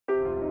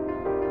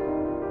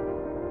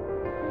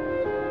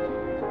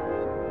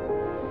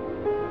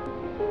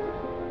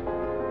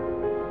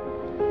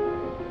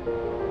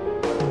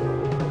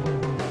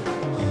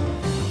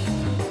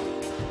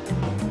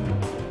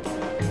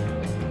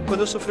quando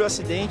eu sofri o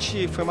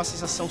acidente foi uma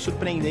sensação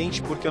surpreendente,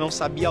 porque eu não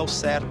sabia ao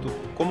certo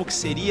como que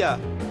seria,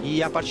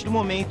 e a partir do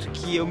momento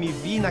que eu me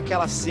vi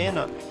naquela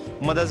cena,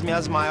 uma das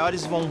minhas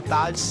maiores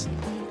vontades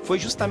foi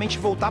justamente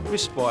voltar para o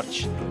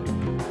esporte.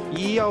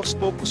 E aos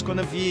poucos,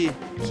 quando eu vi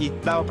que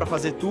dava para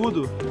fazer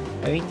tudo,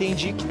 eu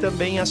entendi que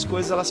também as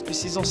coisas elas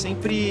precisam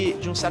sempre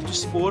de um certo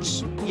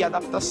esforço e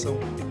adaptação.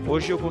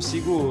 Hoje eu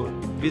consigo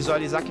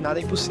visualizar que nada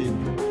é impossível.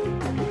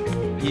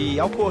 E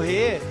ao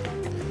correr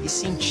e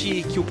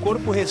sentir que o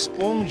corpo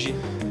responde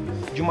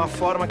de uma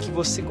forma que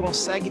você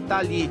consegue estar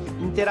ali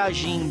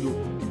interagindo,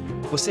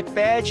 você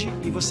pede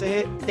e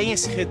você tem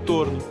esse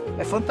retorno,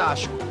 é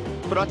fantástico.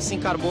 Próteses em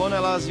carbono,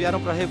 elas vieram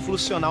para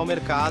revolucionar o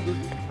mercado.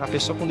 A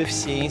pessoa com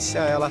deficiência,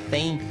 ela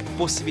tem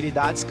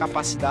possibilidades,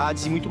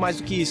 capacidades e muito mais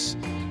do que isso.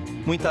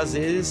 Muitas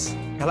vezes,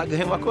 ela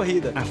ganha uma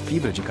corrida. A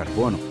fibra de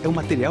carbono é um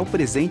material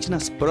presente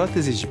nas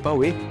próteses de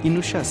Pauê e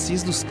no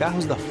chassis dos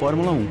carros da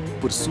Fórmula 1.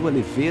 Por sua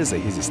leveza e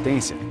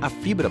resistência, a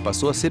fibra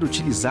passou a ser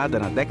utilizada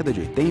na década de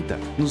 80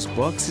 nos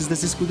boxes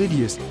das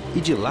escuderias. E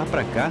de lá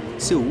para cá,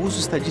 seu uso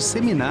está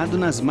disseminado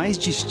nas mais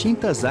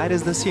distintas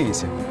áreas da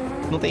ciência.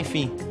 Não tem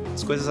fim.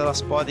 As coisas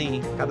elas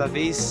podem cada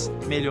vez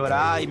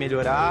melhorar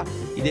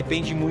e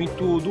depende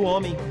muito do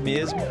homem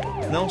mesmo,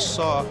 não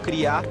só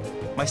criar,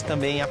 mas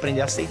também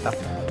aprender a aceitar.